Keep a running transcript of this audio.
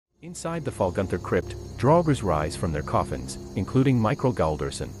Inside the Falgunther crypt, Draugrs rise from their coffins, including Mikael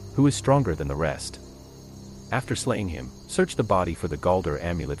Galderson, who is stronger than the rest. After slaying him, search the body for the Galder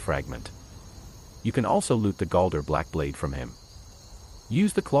amulet fragment. You can also loot the Galder Blackblade from him.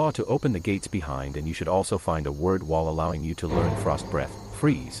 Use the claw to open the gates behind, and you should also find a word wall allowing you to learn Frost Breath,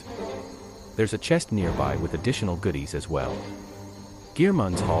 Freeze. There's a chest nearby with additional goodies as well.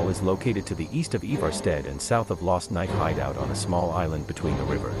 Geirmund's Hall is located to the east of Ivarstead and south of Lost Knife Hideout on a small island between the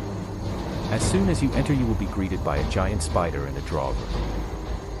river. As soon as you enter, you will be greeted by a giant spider and a Draugr.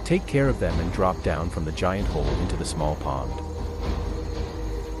 Take care of them and drop down from the giant hole into the small pond.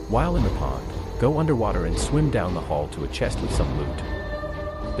 While in the pond, go underwater and swim down the hall to a chest with some loot.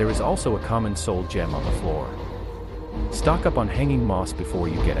 There is also a common soul gem on the floor. Stock up on hanging moss before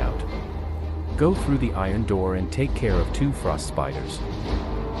you get out. Go through the iron door and take care of 2 frost spiders.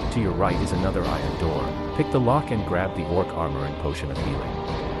 To your right is another iron door. Pick the lock and grab the orc armor and potion of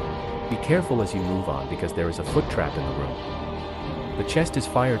healing. Be careful as you move on because there is a foot trap in the room. The chest is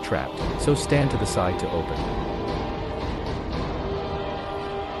fire trapped, so stand to the side to open.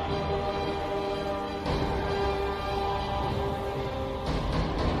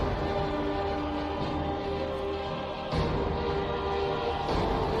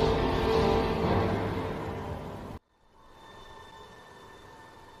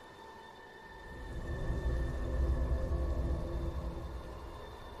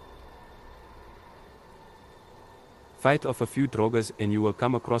 Fight off a few Draugrs and you will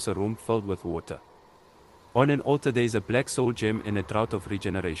come across a room filled with water. On an altar there is a black soul gem and a drought of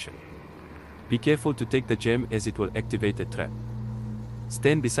regeneration. Be careful to take the gem as it will activate a trap.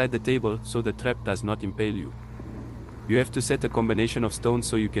 Stand beside the table so the trap does not impale you. You have to set a combination of stones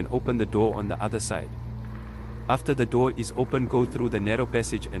so you can open the door on the other side. After the door is open, go through the narrow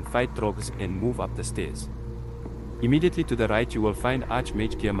passage and fight Draugrs and move up the stairs. Immediately to the right you will find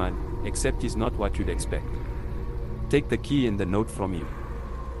Archmage Geirmund, except he's not what you'd expect. Take the key and the note from him.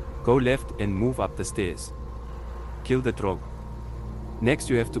 Go left and move up the stairs. Kill the Draugr. Next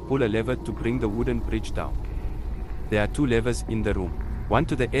you have to pull a lever to bring the wooden bridge down. There are 2 levers in the room. One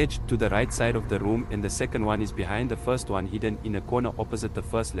to the edge to the right side of the room and the second one is behind the first one, hidden in a corner opposite the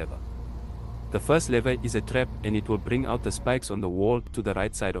first lever. The first lever is a trap and it will bring out the spikes on the wall to the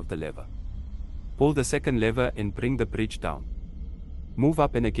right side of the lever. Pull the second lever and bring the bridge down. Move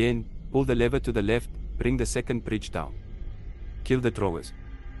up and again, pull the lever to the left, bring the second bridge down. Kill the Draugrs.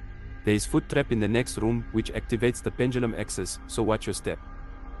 There is foot trap in the next room which activates the pendulum axis, so watch your step.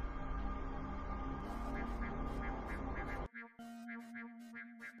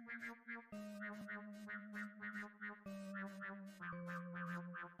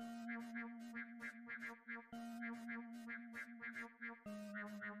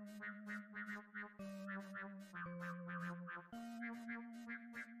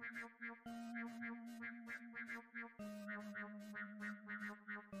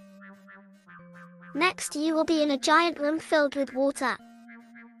 Next you will be in a giant room filled with water.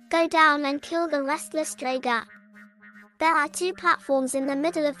 Go down and kill the restless Draugr. There are 2 platforms in the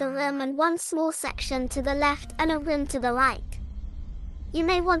middle of the room and 1 small section to the left and a room to the right. You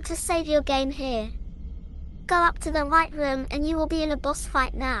may want to save your game here. Go up to the right room and you will be in a boss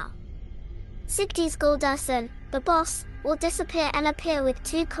fight now. Sigdis Galderson, the boss, will disappear and appear with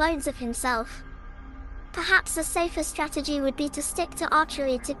 2 clones of himself. Perhaps a safer strategy would be to stick to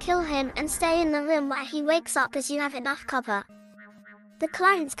archery to kill him and stay in the room where he wakes up as you have enough cover. The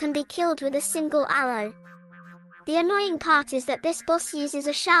clones can be killed with a single arrow. The annoying part is that this boss uses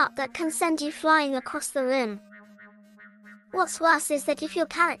a shout that can send you flying across the room. What's worse is that if your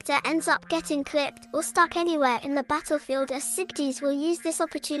character ends up getting clipped or stuck anywhere in the battlefield, as Sigdis will use this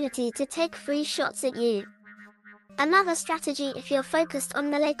opportunity to take free shots at you. Another strategy if you're focused on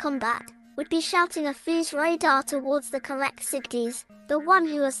melee combat would be shouting a fuse radar towards the correct Sigdis, the one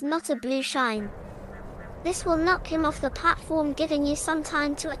who has not a blue shine. This will knock him off the platform, giving you some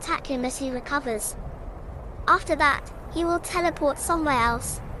time to attack him as he recovers. After that, he will teleport somewhere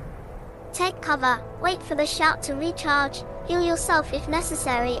else. Take cover, wait for the shout to recharge, heal yourself if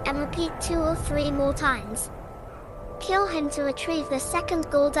necessary and repeat 2 or 3 more times. Kill him to retrieve the second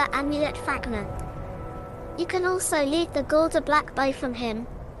Galder amulet fragment. You can also loot the Galder black bow from him.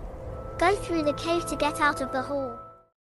 Go through the cave to get out of the hall.